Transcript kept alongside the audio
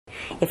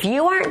If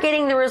you aren't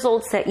getting the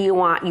results that you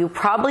want, you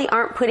probably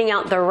aren't putting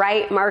out the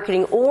right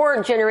marketing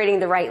or generating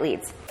the right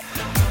leads.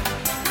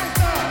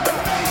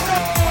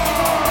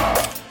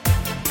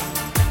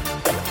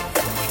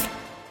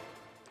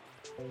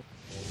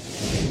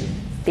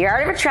 The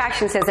Art of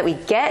Attraction says that we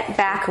get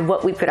back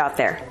what we put out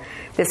there.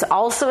 This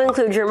also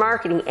includes your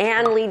marketing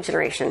and lead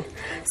generation.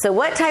 So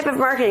what type of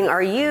marketing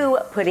are you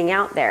putting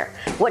out there?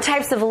 What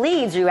types of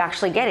leads are you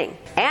actually getting?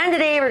 And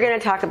today we're going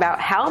to talk about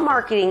how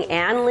marketing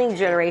and lead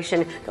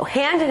generation go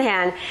hand in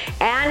hand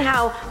and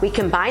how we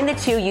combine the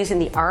two using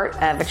the Art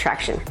of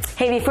Attraction.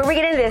 Hey, before we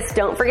get into this,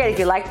 don't forget, if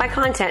you like my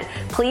content,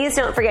 please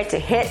don't forget to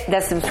hit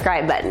the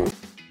subscribe button.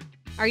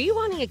 Are you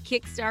wanting a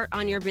kickstart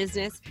on your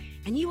business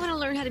and you want to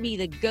learn how to be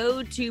the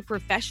go-to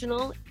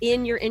professional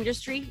in your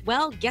industry?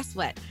 Well, guess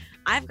what?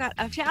 I've got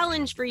a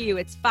challenge for you.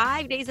 It's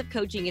 5 days of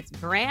coaching. It's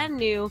brand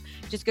new.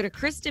 Just go to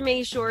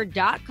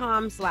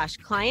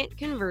KristaMashore.com/client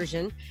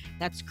conversion.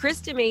 That's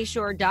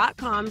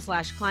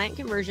KristaMashore.com/client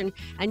conversion.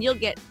 And you'll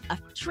get a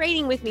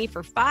training with me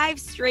for 5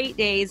 straight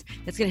days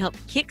that's going to help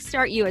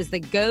kickstart you as the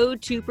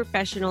go-to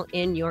professional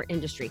in your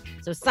industry.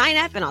 So sign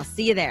up and I'll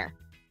see you there.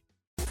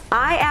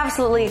 I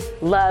absolutely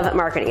love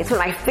marketing. It's one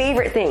of my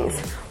favorite things.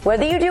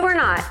 Whether you do or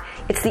not,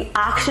 it's the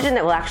oxygen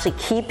that will actually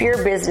keep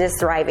your business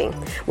thriving.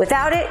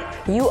 Without it,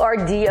 you are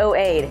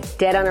DOA'd,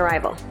 dead on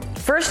arrival.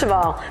 First of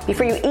all,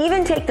 before you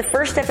even take the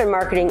first step in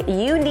marketing,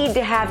 you need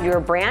to have your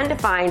brand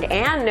defined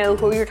and know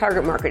who your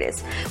target market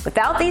is.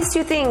 Without these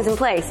two things in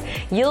place,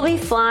 you'll be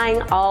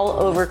flying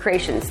all over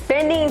creation,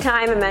 spending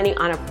time and money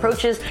on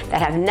approaches that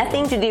have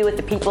nothing to do with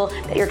the people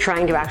that you're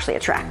trying to actually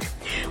attract.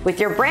 With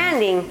your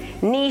branding,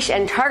 niche,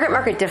 and target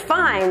market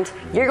defined,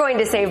 you're going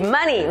to save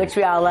money, which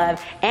we all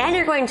love, and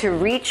you're going to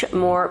reach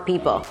more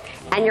people.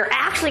 And you're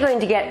actually going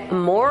to get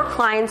more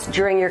clients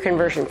during your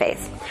conversion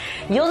phase.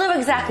 You'll know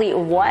exactly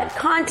what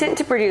content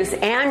to produce,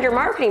 and your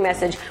marketing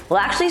message will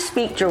actually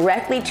speak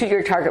directly to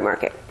your target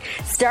market.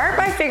 Start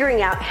by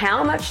figuring out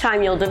how much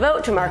time you'll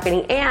devote to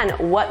marketing and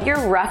what your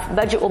rough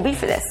budget will be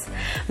for this.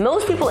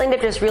 Most people end up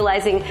just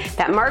realizing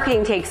that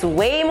marketing takes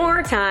way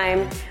more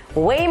time,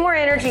 way more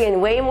energy, and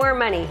way more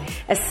money,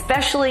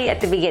 especially at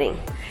the beginning.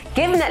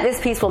 Given that this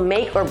piece will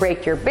make or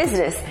break your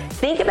business,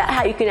 think about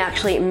how you can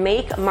actually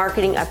make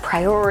marketing a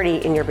priority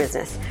in your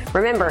business.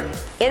 Remember,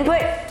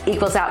 input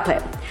equals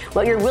output.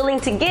 What you're willing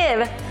to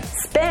give,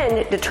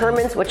 spend,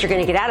 determines what you're going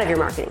to get out of your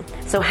marketing.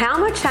 So how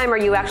much time are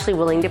you actually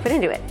willing to put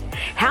into it?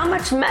 How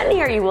much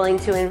money are you willing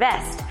to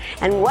invest?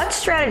 And what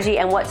strategy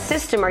and what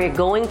system are you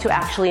going to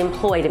actually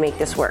employ to make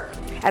this work?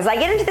 As I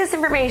get into this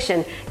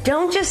information,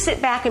 don't just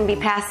sit back and be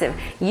passive.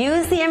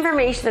 Use the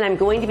information that I'm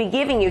going to be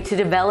giving you to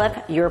develop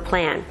your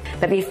plan.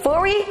 But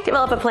before we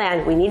develop a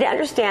plan, we need to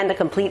understand the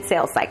complete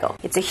sales cycle.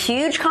 It's a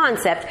huge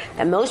concept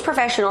that most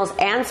professionals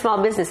and small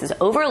businesses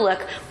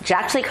overlook, which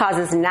actually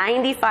causes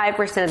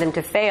 95% of them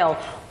to fail,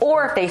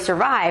 or if they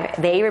survive,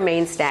 they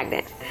remain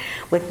stagnant.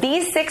 With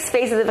these 6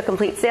 phases of a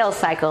complete sales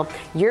cycle,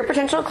 your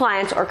potential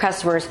clients or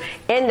customers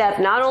end up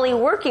not only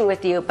working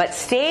with you, but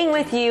staying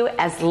with you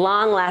as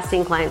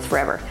long-lasting clients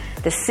forever.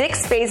 The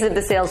 6 phases of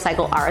the sales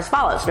cycle are as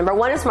follows. Number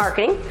 1 is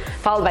marketing,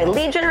 followed by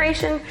lead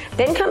generation,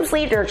 then comes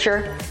lead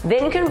nurture,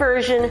 then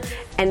conversion,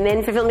 and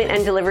then fulfillment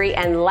and delivery,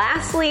 and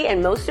lastly,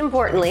 and most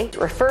importantly,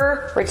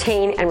 refer,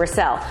 retain, and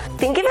resell.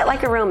 Think of it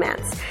like a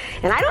romance.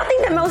 And I don't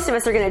think that most of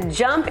us are going to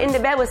jump into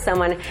bed with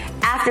someone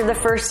after the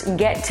first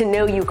get to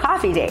know you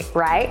coffee date,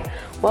 right?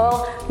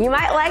 Well, you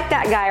might like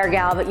that guy or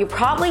gal, but you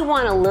probably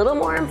want a little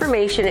more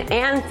information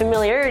and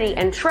familiarity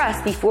and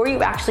trust before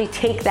you actually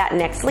take that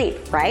next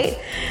leap, right?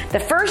 The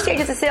first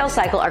stages of the sales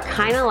cycle are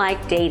kind of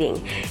like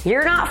dating.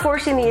 You're not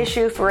forcing the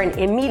issue for an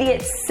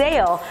immediate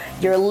sale.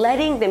 You're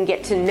letting them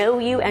get to know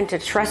you and to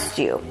trust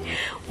you.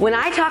 When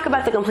I talk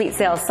about the complete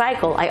sales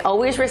cycle, I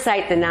always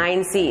recite the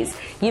 9 C's.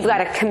 You've got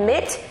to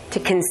commit to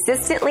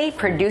consistently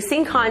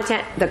producing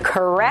content the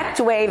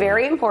correct way,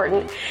 very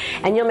important,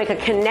 and you'll make a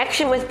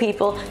connection with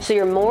people so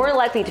you're more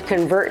likely to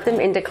convert them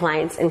into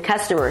clients and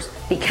customers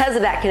because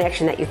of that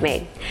connection that you've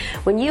made.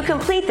 When you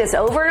complete this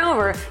over and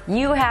over,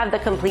 you have the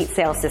complete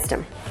sales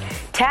system.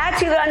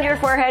 Tattoo that onto your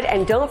forehead,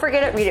 and don't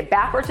forget it, read it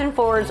backwards and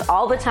forwards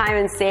all the time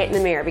and say it in the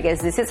mirror, because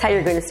this is how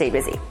you're going to stay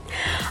busy.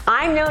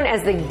 I'm known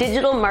as the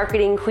digital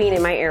marketing queen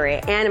in my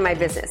area and in my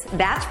business.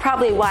 That's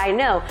probably why I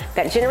know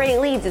that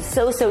generating leads is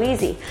so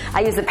easy.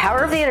 I use the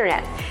power of the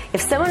internet.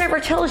 If someone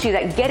ever tells you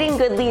that getting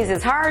good leads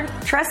is hard,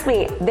 trust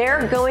me,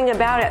 they're going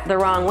about it the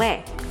wrong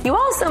way. You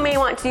also may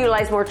want to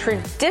utilize more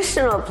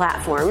traditional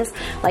platforms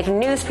like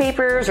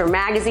newspapers or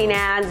magazine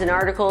ads and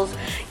articles,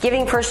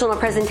 giving personal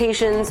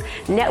presentations,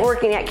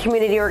 networking at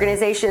community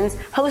organizations,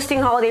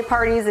 hosting holiday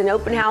parties and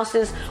open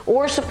houses,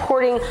 or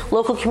supporting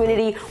local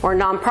community or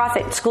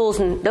nonprofit schools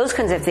and those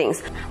kinds of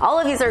things. All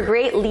of these are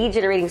great lead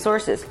generating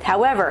sources.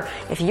 However,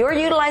 if you're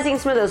utilizing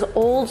some of those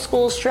old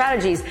school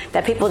strategies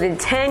that people did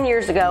 10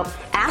 years ago,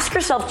 ask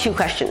yourself 2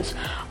 questions.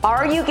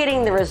 Are you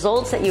getting the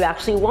results that you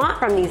actually want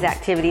from these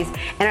activities,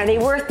 and are they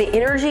worth the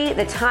energy,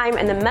 the time,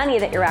 and the money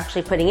that you're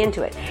actually putting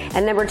into it?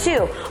 And number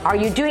 2, are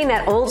you doing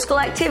that old school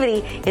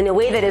activity in a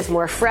way that is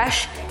more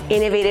fresh,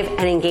 innovative,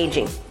 and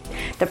engaging?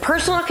 The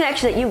personal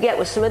connection that you get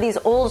with some of these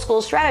old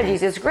school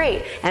strategies is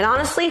great. And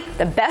honestly,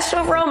 the best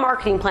overall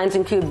marketing plans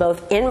include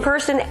both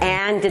in-person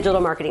and digital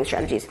marketing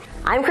strategies.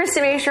 I'm Krista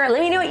Mashore. Let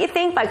me know what you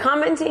think by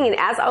commenting. And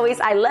as always,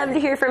 I love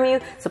to hear from you.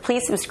 So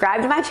please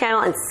subscribe to my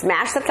channel and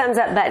smash the thumbs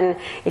up button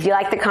if you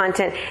like the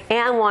content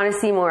and want to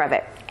see more of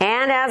it.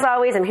 And as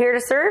always, I'm here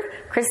to serve.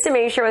 Krista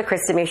Mashore with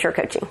Krista Mashore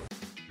Coaching.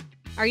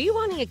 Are you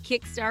wanting a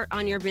kickstart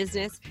on your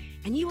business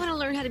and you want to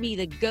learn how to be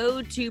the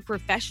go-to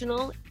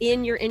professional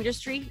in your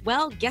industry?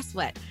 Well, guess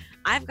what?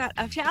 I've got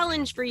a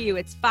challenge for you.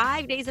 It's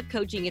 5 days of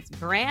coaching. It's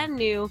brand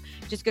new.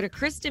 Just go to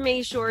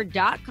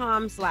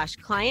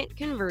KristaMashore.com/client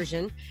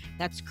conversion.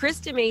 That's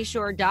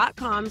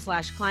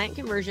KristaMashore.com/client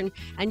conversion.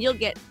 And you'll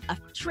get a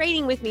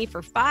training with me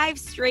for 5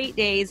 straight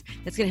days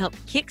that's going to help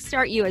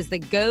kickstart you as the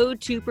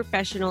go-to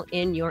professional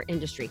in your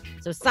industry.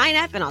 So sign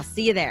up and I'll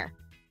see you there.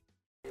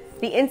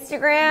 The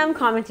Instagram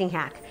commenting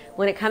hack.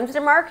 When it comes to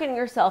marketing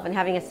yourself and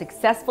having a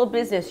successful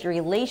business, your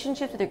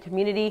relationships with your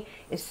community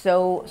is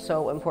so,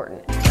 so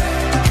important.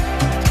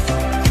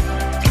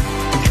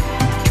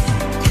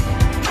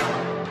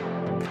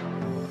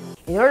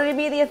 In order to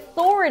be the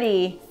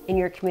authority in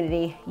your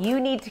community, you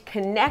need to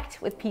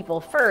connect with people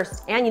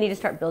first, and you need to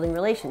start building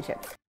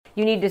relationships.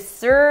 You need to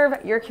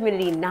serve your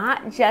community,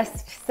 not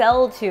just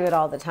sell to it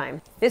all the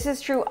time. This is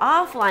true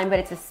offline, but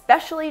it's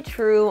especially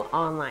true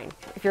online.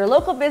 If you're a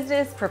local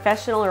business,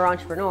 professional, or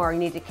entrepreneur, you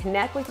need to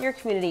connect with your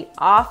community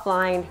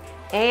offline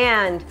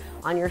and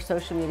on your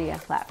social media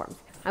platforms.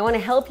 I want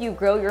to help you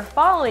grow your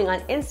following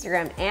on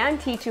Instagram and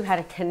teach you how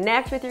to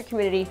connect with your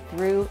community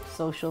through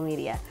social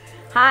media.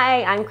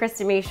 Hi, I'm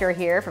Krista Mashore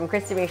here from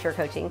Krista Mashore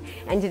Coaching,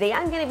 and today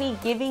I'm going to be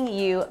giving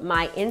you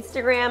my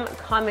Instagram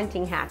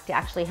commenting hack to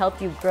actually help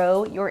you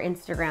grow your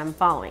Instagram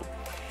following.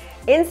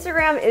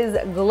 Instagram is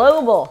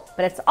global,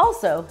 but it's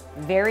also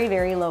very,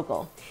 very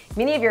local.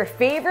 Many of your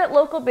favorite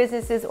local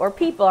businesses or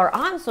people are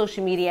on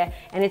social media,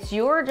 and it's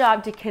your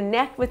job to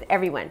connect with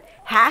everyone.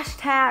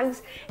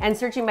 Hashtags and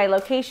searching by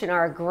location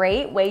are a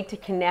great way to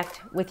connect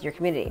with your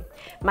community.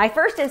 My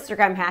first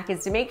Instagram hack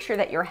is to make sure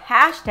that your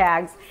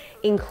hashtags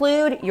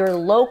include your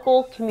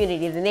local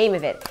community, the name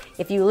of it.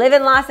 If you live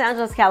in Los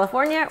Angeles,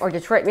 California, or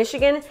Detroit,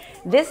 Michigan,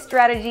 this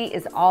strategy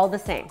is all the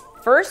same.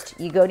 First,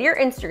 you go to your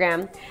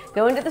Instagram,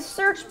 go into the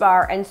search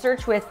bar and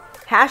search with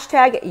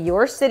hashtag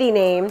your city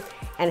name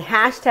and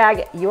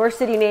hashtag your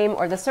city name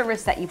or the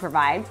service that you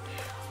provide.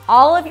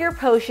 All of your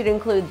posts should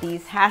include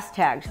these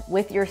hashtags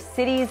with your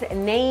city's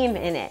name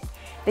in it.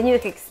 Then you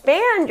can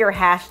expand your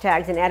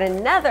hashtags and add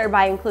another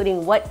by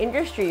including what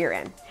industry you're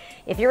in.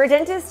 If you're a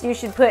dentist, you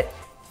should put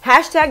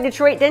hashtag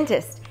Detroit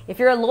dentist. If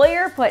you're a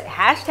lawyer, put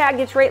hashtag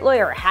Detroit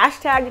lawyer,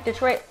 hashtag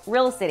Detroit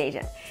real estate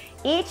agent.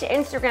 Each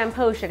Instagram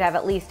post should have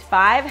at least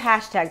 5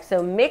 hashtags,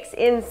 so mix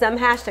in some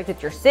hashtags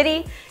with your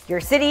city,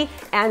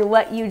 and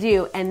what you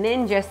do, and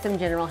then just some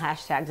general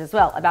hashtags as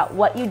well about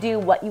what you do,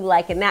 what you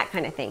like, and that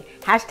kind of thing.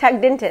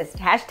 Hashtag dentist,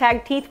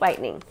 hashtag teeth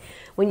whitening.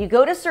 When you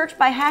go to search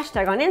by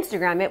hashtag on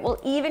Instagram, it will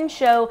even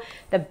show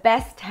the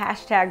best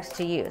hashtags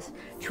to use.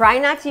 Try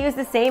not to use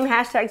the same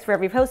hashtags for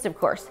every post, of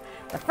course.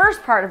 The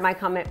first part of my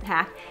comment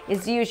hack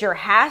is to use your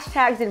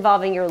hashtags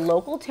involving your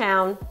local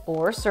town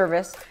or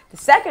service. The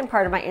second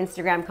part of my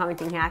Instagram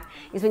commenting hack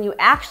is when you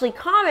actually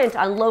comment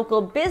on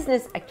local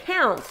business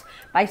accounts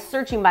by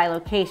searching by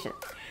location.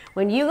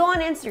 When you go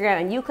on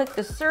Instagram and you click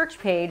the search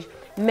page,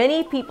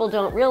 many people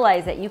don't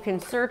realize that you can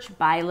search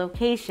by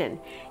location.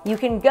 You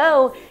can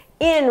go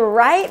in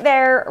right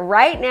there,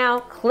 right now,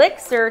 click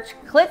search,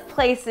 click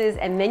places,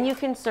 and then you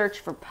can search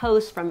for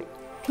posts from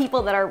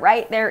people that are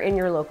right there in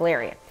your local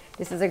area.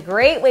 This is a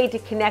great way to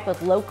connect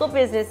with local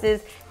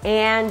businesses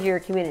and your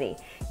community.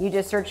 You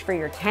just search for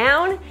your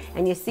town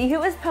and you see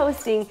who is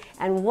posting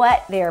and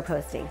what they are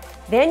posting.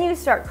 Then you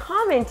start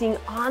commenting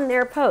on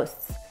their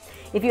posts.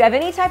 If you have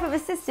any type of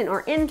assistant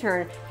or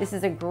intern, this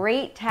is a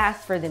great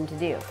task for them to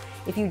do.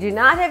 If you do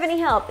not have any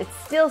help, it's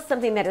still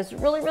something that is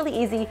really, really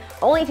easy,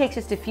 only takes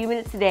just a few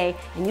minutes a day,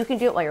 and you can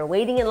do it while you're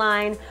waiting in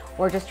line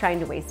or just trying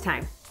to waste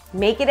time.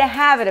 Make it a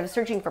habit of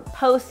searching for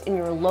posts in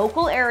your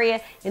local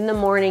area in the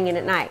morning and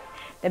at night.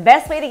 The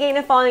best way to gain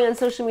a following on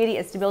social media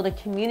is to build a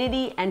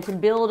community and to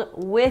build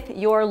with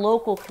your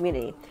local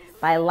community.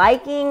 By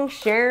liking,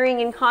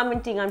 sharing, and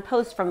commenting on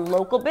posts from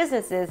local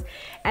businesses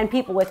and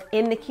people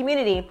within the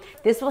community,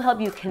 this will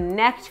help you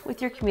connect with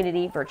your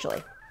community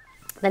virtually.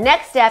 The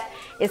next step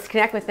is to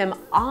connect with them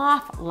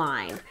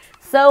offline.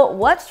 So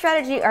what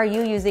strategy are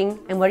you using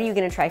and what are you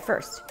going to try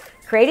first?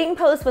 Creating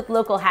posts with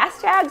local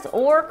hashtags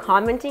or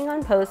commenting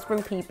on posts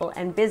from people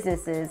and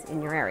businesses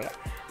in your area?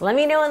 Let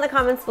me know in the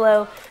comments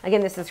below.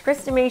 Again, this is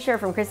Krista Mashore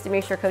from Krista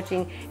Mashore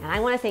Coaching, and I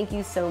want to thank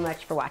you so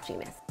much for watching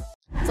this.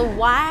 So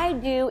why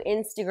do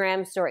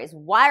Instagram stories?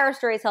 Why are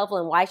stories helpful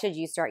and why should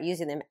you start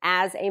using them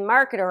as a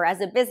marketer or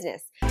as a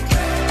business?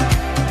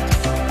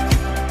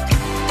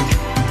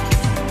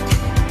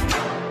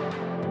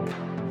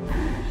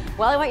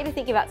 Well, I want you to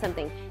think about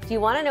something. Do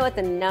you want to know what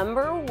the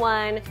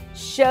 #1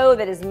 show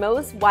that is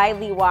most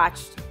widely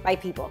watched by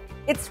people.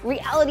 It's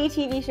reality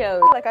TV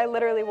shows. Like, I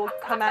literally will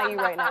come at you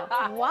right now.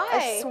 Why?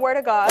 I swear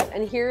to God.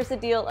 And here's the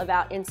deal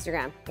about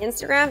Instagram.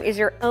 Instagram is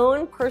your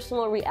own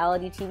personal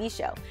reality TV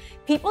show.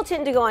 People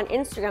tend to go on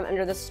Instagram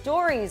under the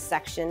stories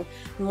section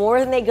more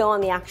than they go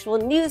on the actual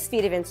news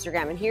feed of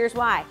Instagram. And here's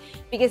why.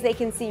 Because they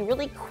can see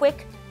really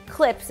quick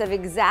clips of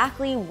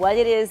exactly what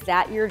it is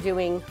that you're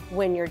doing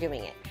when you're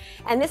doing it.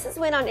 And this is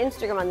when on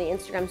Instagram, on the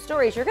Instagram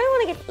stories, you're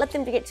gonna wanna let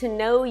them get to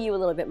know you a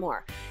little bit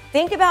more.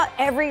 Think about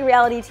every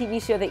reality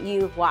TV show that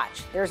you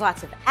watch. There's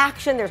lots of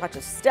action, there's lots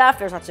of stuff,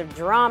 there's lots of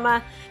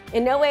drama.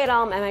 In no way at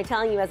all am I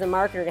telling you as a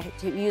marketer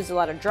to use a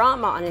lot of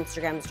drama on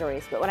Instagram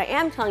stories, but what I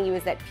am telling you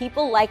is that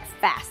people like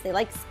fast, they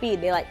like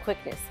speed, they like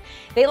quickness.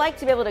 They like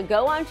to be able to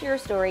go onto your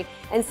story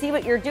and see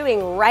what you're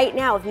doing right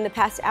now within the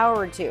past hour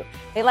or two.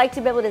 They like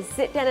to be able to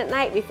sit down at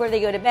night before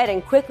they go to bed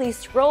and quickly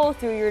scroll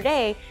through your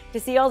day to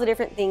see all the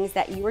different things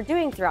that you were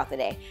doing throughout the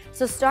day.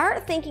 So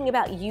start thinking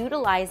about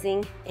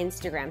utilizing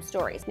Instagram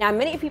stories. Now,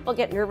 many people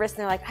get nervous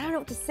and they're like, I don't know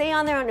what to say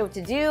on there, I don't know what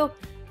to do.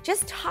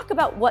 Just talk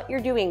about what you're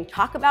doing.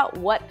 Talk about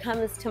what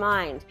comes to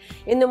mind.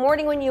 In the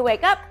morning when you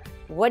wake up,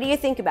 what do you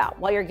think about?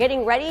 While you're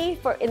getting ready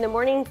in the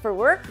morning for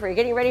work, or you're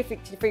getting ready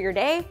for your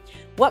day,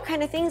 what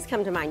kind of things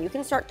come to mind? You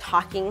can start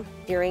talking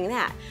during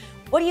that.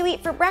 What do you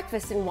eat for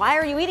breakfast and why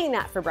are you eating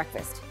that for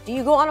breakfast? Do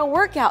you go on a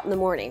workout in the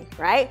morning,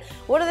 right?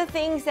 What are the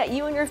things that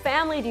you and your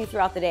family do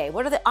throughout the day?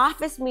 What are the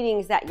office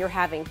meetings that you're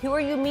having? Who are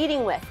you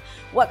meeting with?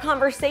 What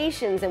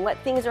conversations and what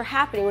things are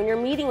happening when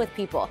you're meeting with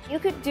people? You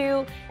could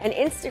do an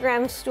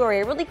Instagram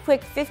story, a really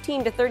quick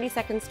 15 to 30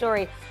 second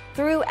story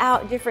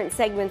throughout different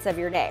segments of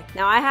your day.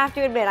 Now, I have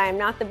to admit, I am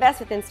not the best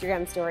with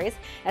Instagram stories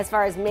as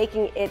far as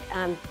making it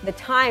the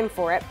time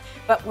for it,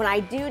 but when I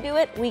do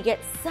it, we get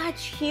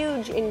such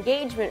huge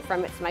engagement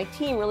from it, so my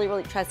team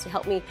really tries to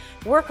help me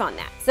work on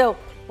that. So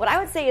what I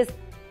would say is,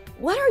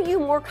 what are you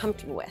more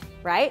comfortable with,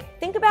 right?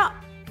 Think about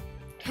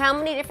how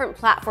many different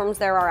platforms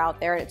there are out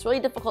there, and it's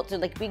really difficult to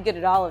be good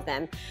at all of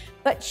them,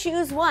 but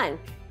choose one.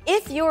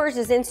 If yours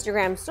is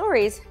Instagram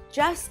stories,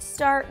 just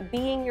start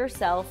being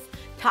yourself.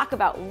 Talk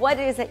about what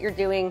it is that you're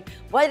doing,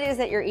 what it is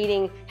that you're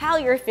eating, how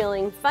you're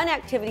feeling, fun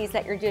activities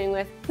that you're doing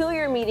with, who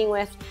you're meeting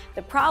with,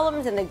 the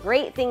problems and the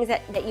great things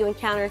that you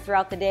encounter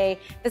throughout the day,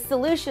 the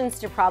solutions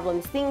to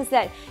problems, things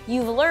that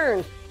you've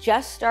learned.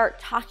 Just start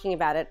talking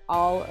about it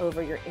all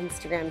over your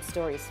Instagram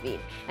stories feed.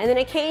 And then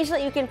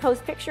occasionally you can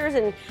post pictures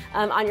and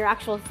on your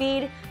actual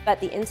feed, but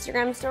the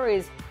Instagram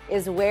stories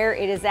is where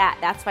it is at.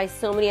 That's why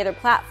so many other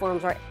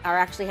platforms are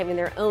actually having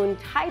their own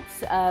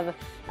types of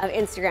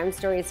Instagram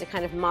stories to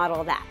kind of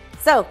model that.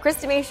 So,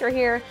 Krista Mashore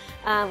here.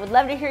 Would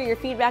love to hear your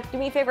feedback. Do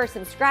me a favor,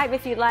 subscribe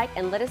if you'd like,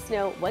 and let us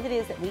know what it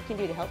is that we can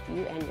do to help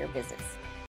you and your business.